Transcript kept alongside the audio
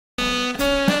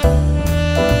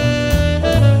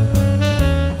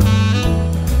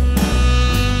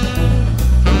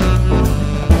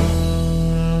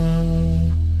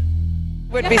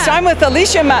recipe. So I'm with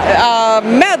Alicia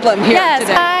Madlam here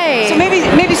today. Hi. So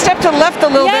maybe step to the left a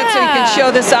little bit so you can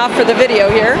show this off for the video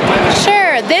here.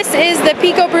 Sure. This is the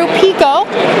PicoBrew Pico,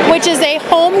 which is a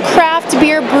home craft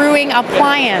beer brewing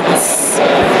appliance.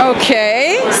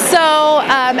 Okay. So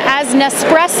as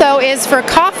Nespresso is for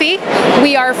coffee,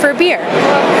 we are for beer.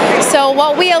 So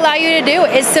what we allow you to do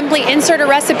is simply insert a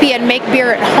recipe and make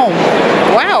beer at home.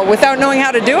 Wow, without knowing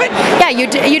how to do it? Yeah,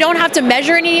 you don't have to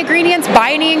measure any ingredients,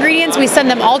 buy any ingredients. We send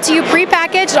them all to you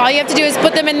pre-packaged. All you have to do is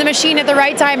put them in the machine at the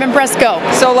right time and press go.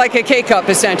 So like a K-Cup,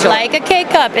 essentially? Like a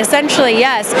K-Cup, essentially,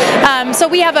 yes. So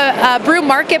we have a brew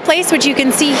marketplace, which you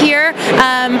can see here.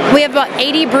 We have about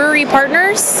 80 brewery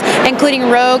partners, including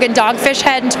Rogue and Dogfish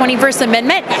Head and 21st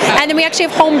Amendment. And then we actually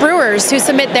have home brewers who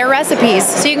submit their recipes.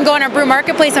 So you can go on our brew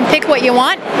marketplace and pick what you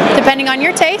want, depending on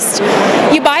your taste.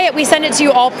 You buy it, we send it to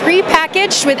you all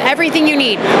pre-packaged with everything you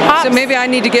need. Hops. So maybe I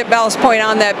need to get Ballast Point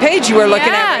on that page you were looking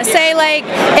at. Yeah, say like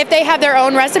if they have their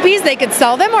own recipes, they could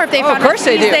sell them, or if they found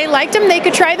recipes they liked them, they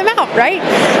could try them out, right?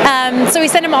 So we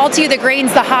send them all to you, the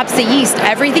grains, the hops, the yeast,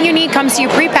 everything you need comes to you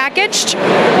pre-packaged.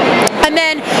 And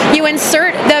then you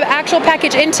insert the actual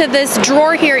package into this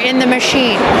drawer here in the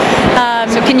machine.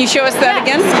 So can you show us that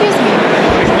again? Excuse me.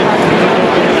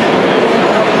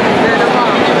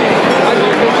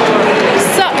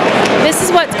 This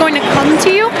is what's going to come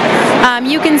to you.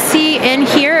 You can see in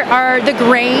here are the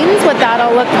grains, what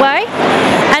that'll look like.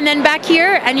 And then back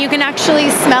here, and you can actually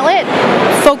smell it,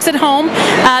 folks at home,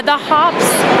 the hops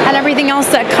and everything else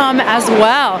that come as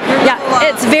well. Yeah,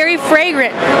 it's very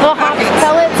fragrant. Little hops,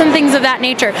 pellets, and things of that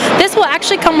nature. This will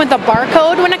actually come with a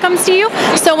barcode when it comes to you.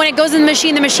 So when it goes in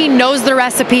the machine knows the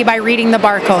recipe by reading the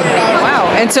barcode. Wow.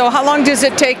 And so how long does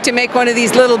it take to make one of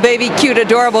these little baby cute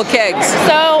adorable kegs?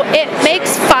 So it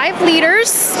makes 5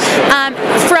 liters.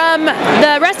 From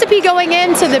the recipe going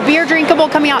in to the beer drinkable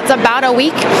coming out, it's about a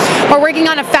week. We're working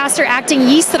on a faster acting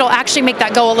yeast that'll actually make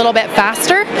that go a little bit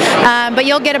faster. But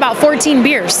you'll get about 14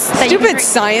 beers. Stupid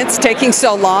science taking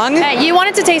so long. You want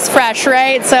it to taste fresh,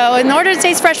 right? So in order to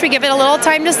taste fresh, we give it a little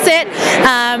time to sit.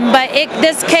 But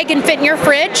this keg can fit in your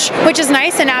fridge, which is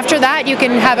nice. And after that, you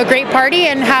can have a great party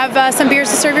and have some beers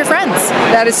to serve your friends.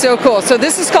 That is so cool. So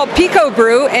this is called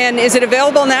PicoBrew, and is it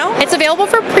available now? It's available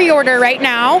for pre-order right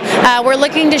now. We're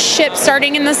looking to ship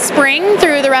starting in the spring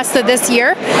through the rest of this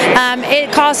year.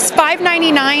 It costs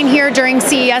 $5.99 here during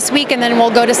CES week, and then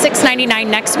we'll go to $6.99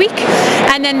 next week.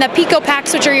 And then the Pico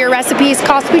packs, which are your recipes,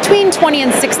 cost between $20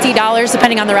 and $60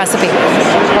 depending on the recipe.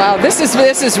 Wow, this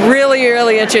is really,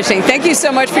 really interesting. Thank you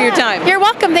so much for your time. You're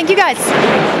welcome. Thank you guys.